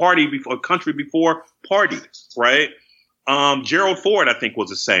country before party, right? Gerald Ford, I think, was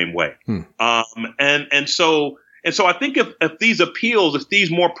the same way. And so I think if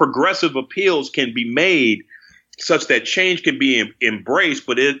these more progressive appeals can be made such that change can be embraced,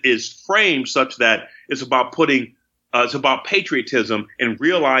 but it is framed such that it's about patriotism and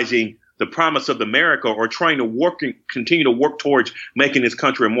realizing the promise of America, or trying to continue to work towards making this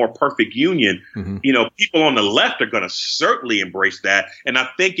country a more perfect union. People on the left are going to certainly embrace that. And I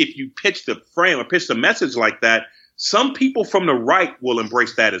think if you pitch the frame or pitch the message like that, some people from the right will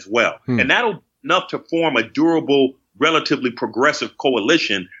embrace that as well. And that'll be enough to form a durable, relatively progressive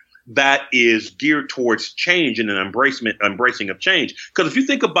coalition that is geared towards change and an embracing of change. Because if you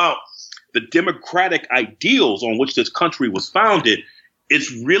think about the democratic ideals on which this country was founded, it's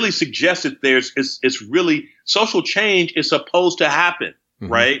really suggested it's really social change is supposed to happen,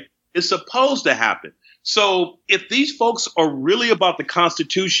 right? It's supposed to happen. So if these folks are really about the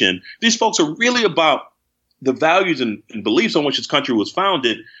Constitution, these folks are really about the values and beliefs on which this country was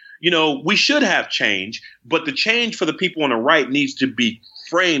founded, we should have change, but the change for the people on the right needs to be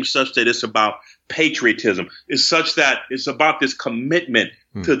framed such that it's about patriotism. It's such that it's about this commitment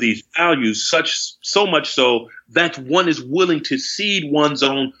to these values, so much so that one is willing to cede one's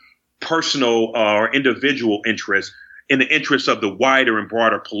own personal or individual interests in the interests of the wider and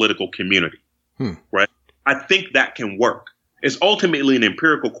broader political community. Right? I think that can work. It's ultimately an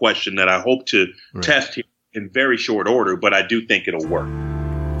empirical question that I hope to test here in very short order, but I do think it'll work.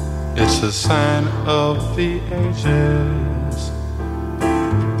 It's a sign of the ages.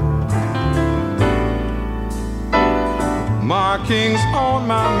 Markings on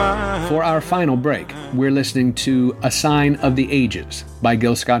my mind. For our final break, we're listening to A Sign of the Ages by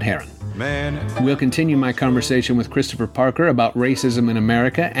Gil Scott-Heron. We'll continue my conversation with Christopher Parker about racism in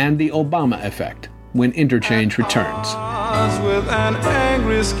America and the Obama effect when Interchange returns. With an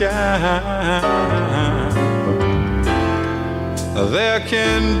angry sky, there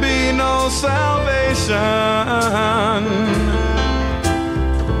can be no salvation.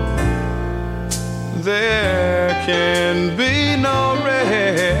 There can be no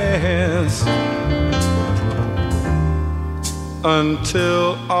rest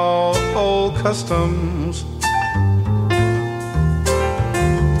until all old customs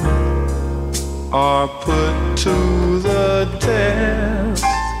are put to the test.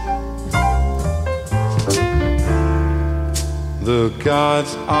 The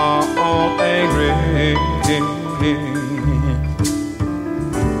gods are all angry.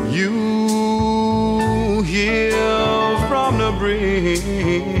 You hear from the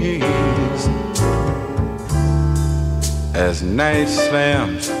breeze as night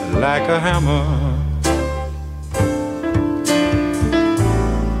slams like a hammer.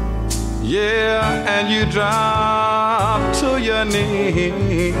 Yeah, and you drop to your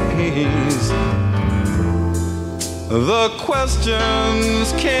knees. The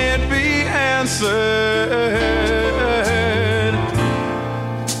questions can't be answered.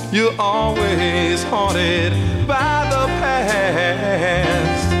 You're always haunted by the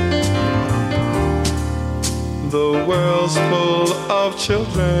past. The world's full of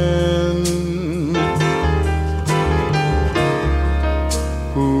children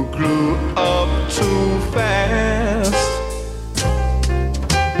who grew up too fast.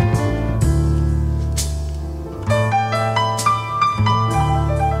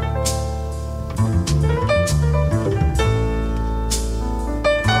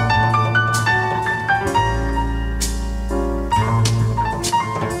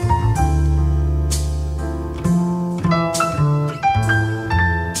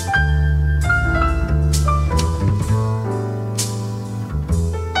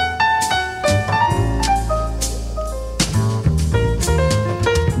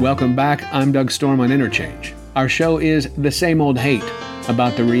 Welcome back. I'm Doug Storm on Interchange. Our show is The Same Old Hate,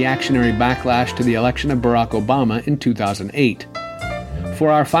 about the reactionary backlash to the election of Barack Obama in 2008.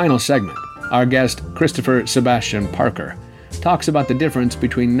 For our final segment, our guest, Christopher Sebastian Parker, talks about the difference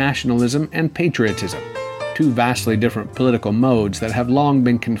between nationalism and patriotism, two vastly different political modes that have long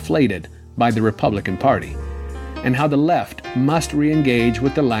been conflated by the Republican Party. and how the left must re-engage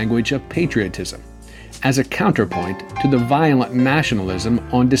with the language of patriotism as a counterpoint to the violent nationalism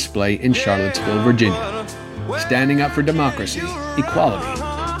on display in Charlottesville, Virginia. Standing up for democracy, equality,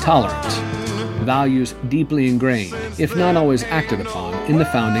 tolerance, values deeply ingrained, if not always acted upon, in the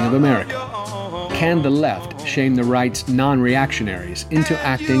founding of America. Can the left shame the right's non-reactionaries into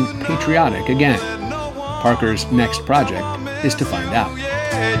acting patriotic again? Parker's next project is to find out.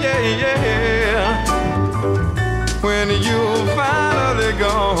 When you finally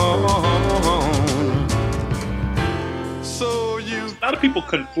gone. So a lot of people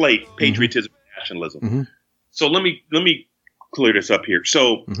conflate patriotism and nationalism. Mm-hmm. So let me clear this up here.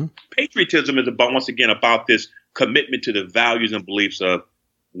 So patriotism is about, once again, about this commitment to the values and beliefs of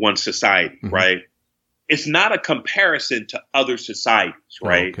one society, right? It's not a comparison to other societies,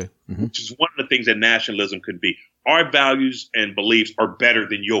 right? Oh, okay. Which is one of the things that nationalism could be. Our values and beliefs are better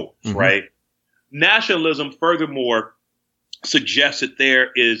than yours, right? Nationalism, furthermore, suggests that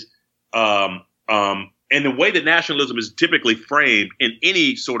there is, and the way that nationalism is typically framed in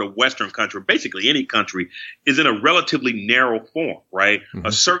any sort of Western country, basically any country, is in a relatively narrow form, right?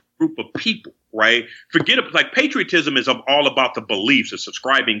 A certain group of people, right? Forget it, like patriotism is all about the beliefs, it's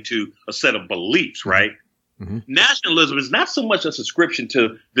subscribing to a set of beliefs, right? Nationalism is not so much a subscription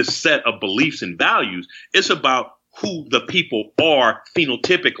to this set of beliefs and values. It's about who the people are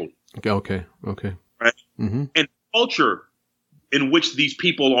phenotypically. Okay. Right? And culture in which these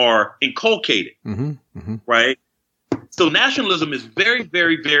people are inculcated, right? So nationalism is very,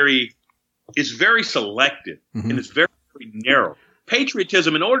 very, very, it's very selective and it's very, very narrow.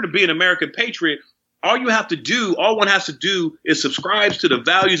 Patriotism, in order to be an American patriot, all one has to do is subscribe to the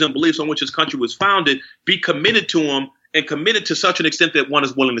values and beliefs on which this country was founded, be committed to them, and committed to such an extent that one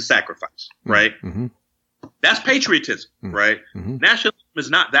is willing to sacrifice, right? That's patriotism, right? Nationalism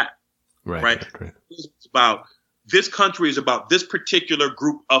is not that, right? It's about this country is about this particular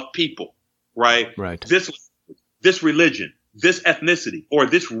group of people, right? This religion, this ethnicity, or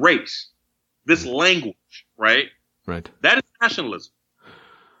this race, this language, right? That is nationalism.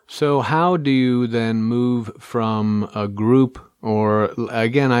 So how do you then move from a group, or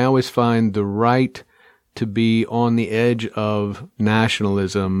again, I always find the right to be on the edge of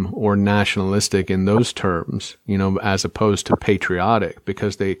nationalism or nationalistic in those terms, as opposed to patriotic,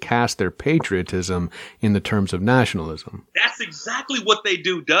 because they cast their patriotism in the terms of nationalism. That's exactly what they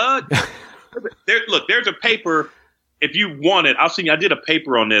do, Doug. There's a paper. If you want it, I'll send you. I did a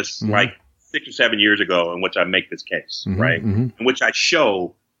paper on this like 6 or 7 years ago in which I make this case, right? In which I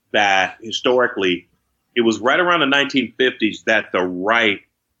show that historically it was right around the 1950s that the right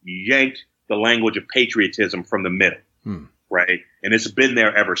yanked the language of patriotism from the middle, right? And it's been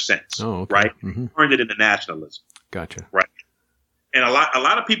there ever since, right? Turned it into nationalism. Gotcha. Right. And a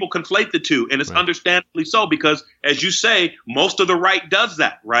lot of people conflate the two, and it's understandably so, because as you say, most of the right does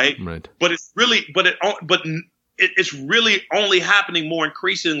that, right? But it's really only happening more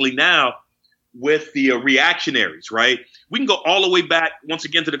increasingly now with the reactionaries, right? We can go all the way back once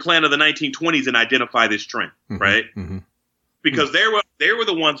again to the Klan of the 1920s and identify this trend, right? Because they were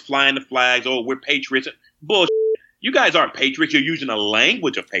the ones flying the flags. Oh, we're patriots. Bullshit. You guys aren't patriots. You're using a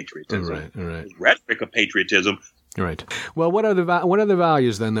language of patriotism, rhetoric of patriotism. Right. Well, what are the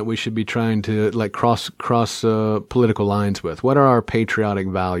values then that we should be trying to cross political lines with? What are our patriotic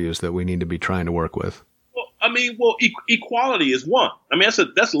values that we need to be trying to work with? Equality is one. I mean,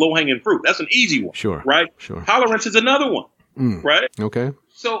 that's low hanging fruit. That's an easy one. Sure. Right. Sure. Tolerance is another one. Right. Okay.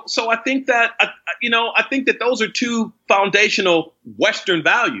 So I think that I think that those are two foundational Western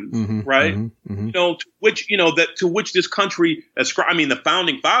values, right? To which this country the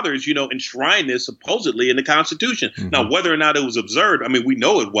founding fathers, enshrined this supposedly in the Constitution. Now, whether or not it was observed, we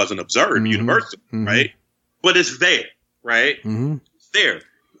know it wasn't observed universally, right? But it's there, right? It's there.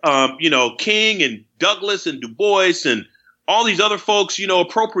 King and Douglas and Du Bois and all these other folks,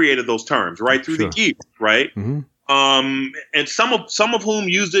 appropriated those terms right through the years, right? And some of whom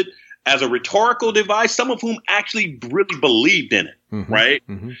used it as a rhetorical device, some of whom actually really believed in it, right?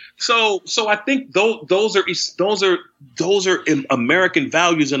 So I think those are American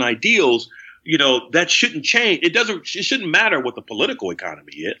values and ideals, that shouldn't change. It shouldn't matter what the political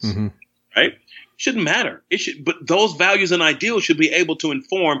economy is, right? Shouldn't matter. But those values and ideals should be able to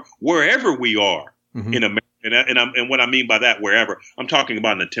inform wherever we are in America. And what I mean by that, wherever, I'm talking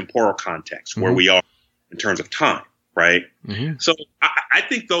about in a temporal context, where we are in terms of time, right? So I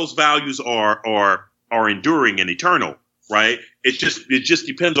think those values are enduring and eternal, right? It just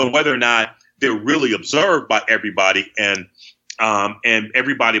depends on whether or not they're really observed by everybody and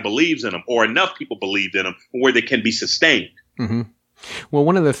everybody believes in them, or enough people believe in them where they can be sustained. Well,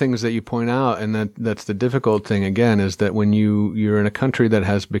 one of the things that you point out, and that's the difficult thing again, is that when you're in a country that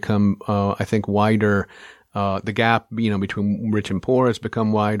has become, I think, wider, the gap, between rich and poor has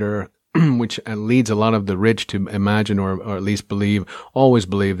become wider, which leads a lot of the rich to imagine or at least always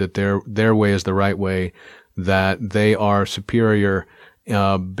believe that their way is the right way, that they are superior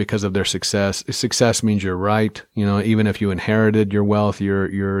because of their success. Success means you're right. Even if you inherited your wealth,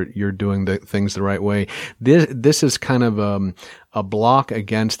 you're doing the things the right way. This is kind of a block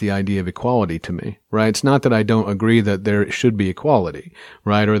against the idea of equality to me, right? It's not that I don't agree that there should be equality,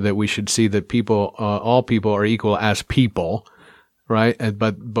 right? Or that we should see that all people are equal as people, right?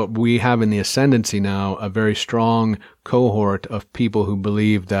 But we have in the ascendancy now a very strong cohort of people who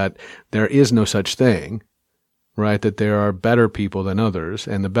believe that there is no such thing, right? That there are better people than others,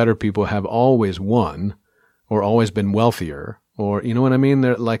 and the better people have always won or always been wealthier, or, you know what I mean?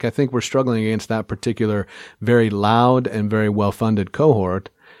 I think we're struggling against that particular very loud and very well-funded cohort.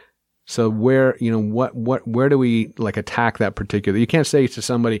 So where do we attack that particular? You can't say to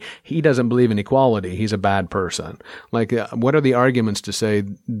somebody, he doesn't believe in equality, he's a bad person. What are the arguments to say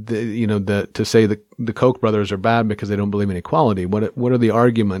the Koch brothers are bad because they don't believe in equality? What are the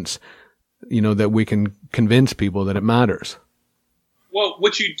arguments that we can convince people that it matters? Well,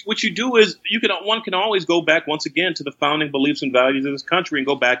 what you do is one can always go back once again to the founding beliefs and values of this country and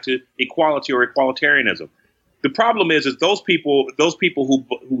go back to equality or equalitarianism. The problem is those people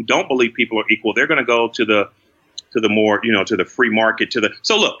who don't believe people are equal, they're going to go to the more, to the free market,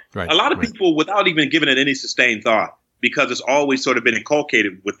 so look, a lot of people, without even giving it any sustained thought, because it's always sort of been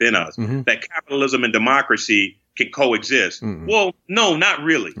inculcated within us that capitalism and democracy can coexist. Well, no, not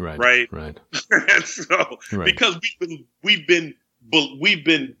really. Right. So, because we've been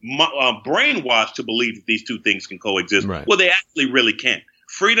brainwashed to believe that these two things can coexist. Well, they actually really can't.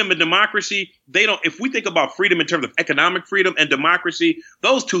 Freedom and democracy, they don't. If we think about freedom in terms of economic freedom and democracy,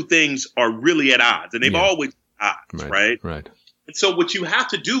 those two things are really at odds, and they've always been at odds, right? And so what you have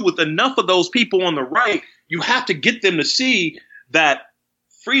to do with enough of those people on the right, you have to get them to see that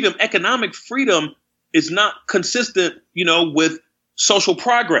freedom, economic freedom, is not consistent, with social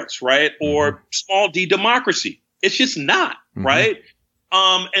progress, right? Or small d democracy. It's just not, right?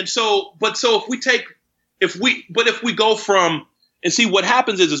 If we go from, and see, what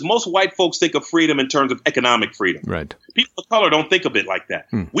happens is most white folks think of freedom in terms of economic freedom. Right. People of color don't think of it like that.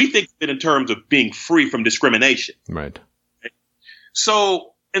 We think of it in terms of being free from discrimination. Right.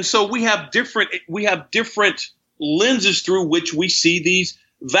 So we have different lenses through which we see these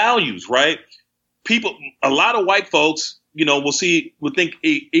values, right? A lot of white folks, will think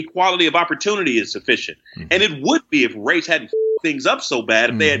equality of opportunity is sufficient. And it would be if race hadn't things up so bad,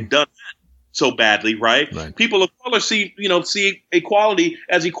 if they had done that so badly, right? People of color see equality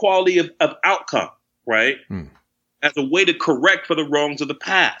as equality of outcome, right? As a way to correct for the wrongs of the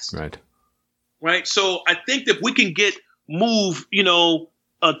past. Right. So I think that we can move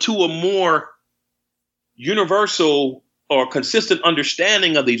to a more universal or consistent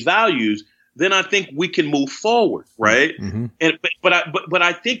understanding of these values, then I think we can move forward, right? But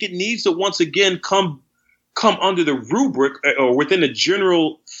I think it needs to once again come under the rubric or within the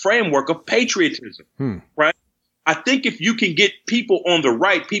general framework of patriotism, right? I think if you can get people on the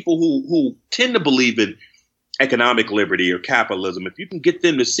right, people who tend to believe in economic liberty or capitalism, if you can get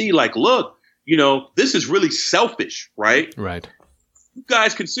them to see, look, this is really selfish, right? Right. You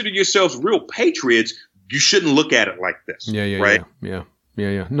guys consider yourselves real patriots. You shouldn't look at it like this. Right? Yeah.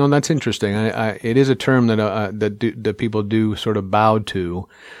 No, that's interesting. It is a term that people do sort of bow to,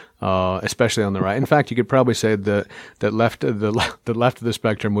 especially on the right. In fact, you could probably say that the left of the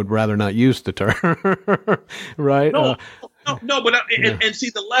spectrum would rather not use the term, right? And see,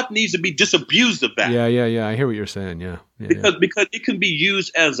 the left needs to be disabused of that. Yeah. I hear what you're saying. Yeah. Because it can be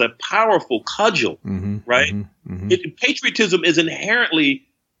used as a powerful cudgel, right? Patriotism is inherently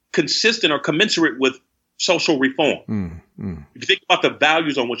consistent or commensurate with social reform. If you think about the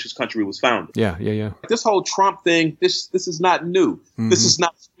values on which this country was founded. Yeah. This whole Trump thing, this is not new. This is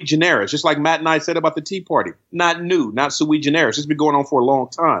not sui generis. Just like Matt and I said about the Tea Party. Not new, not sui generis. It's been going on for a long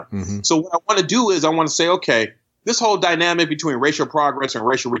time. So what I want to do is I want to say, okay, this whole dynamic between racial progress and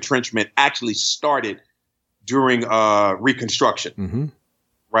racial retrenchment actually started during Reconstruction,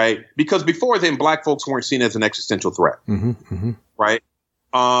 right? Because before then, black folks weren't seen as an existential threat, right?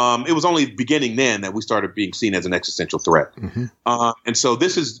 It was only beginning then that we started being seen as an existential threat. And so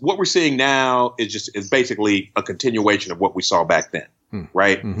this is what we're seeing now is basically a continuation of what we saw back then,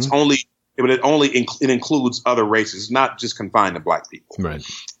 right? It includes other races, not just confined to black people. Right.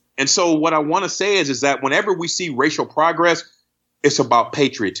 And so what I want to say is that whenever we see racial progress, it's about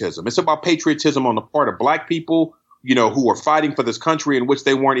patriotism. It's about patriotism on the part of black people who were fighting for this country in which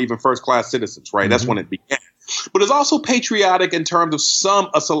they weren't even first-class citizens, right? Mm-hmm. That's when it began. But it's also patriotic in terms of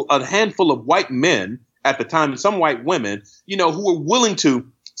a handful of white men at the time and some white women, who were willing to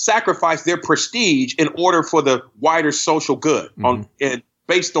sacrifice their prestige in order for the wider social good and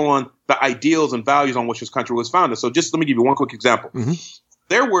based on the ideals and values on which this country was founded. So just let me give you one quick example. Mm-hmm.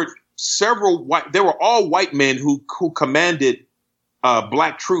 There were all white men who commanded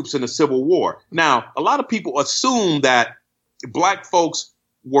black troops in the Civil War. Now, a lot of people assume that black folks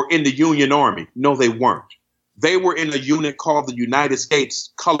were in the Union Army. No, they weren't. They were in a unit called the United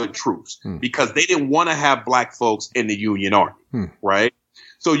States Colored Troops because they didn't want to have black folks in the Union Army, right?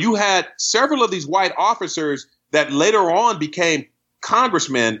 So you had several of these white officers that later on became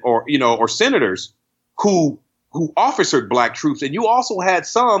congressmen or senators who officered black troops. And you also had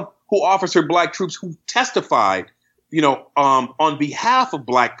some who officered black troops who testified, on behalf of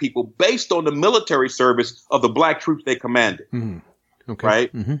black people based on the military service of the black troops they commanded. Mm-hmm. Okay.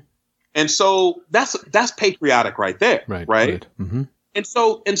 Right. Mm-hmm. And so that's patriotic right there. Right. Mm-hmm.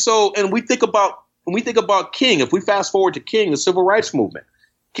 And we think about King. If we fast forward to King, the civil rights movement,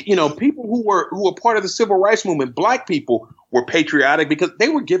 people who were part of the civil rights movement, black people were patriotic because they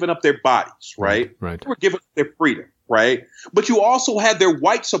were giving up their bodies. Right. They were giving up their freedom. Right. But you also had their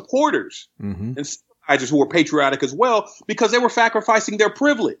white supporters and sympathizers who were patriotic as well because they were sacrificing their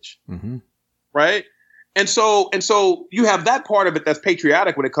privilege. Mm-hmm. Right. And so you have that part of it that's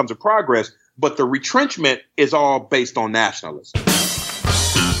patriotic when it comes to progress, but the retrenchment is all based on nationalism.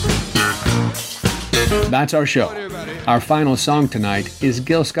 That's our show. Our final song tonight is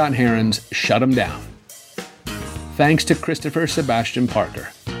Gil Scott-Heron's Shut 'Em Down. Thanks to Christopher Sebastian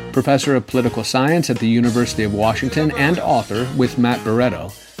Parker, professor of political science at the University of Washington and author, with Matt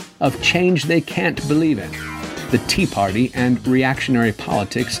Barretto, of Change They Can't Believe In, The Tea Party and Reactionary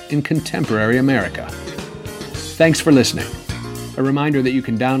Politics in Contemporary America. Thanks for listening. A reminder that you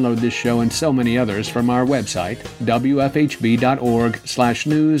can download this show and so many others from our website,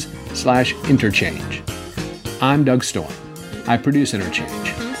 wfhb.org/news/interchange. I'm Doug Storm. I produce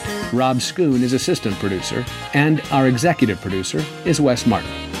Interchange. Rob Schoon is assistant producer, and our executive producer is Wes Martin.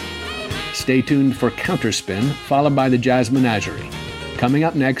 Stay tuned for Counterspin, followed by the Jazz Menagerie, coming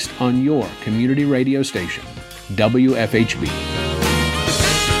up next on your community radio station, WFHB.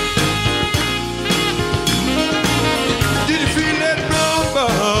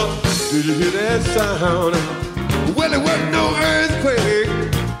 Did you hear that sound? Well, it wasn't no earthquake,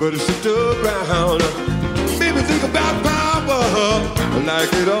 but it shook the ground. Made me think about power,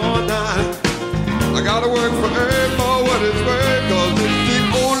 like it or not. I gotta work for earth for what it's worth, 'cause it's the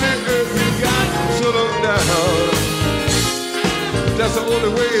only earth we got. Shut 'em down. That's the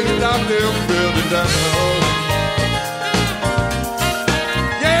only way to stop them building down.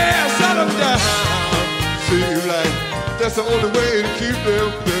 Yeah, shut 'em down. Seems like that's the only way to keep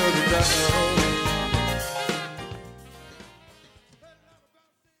them building down.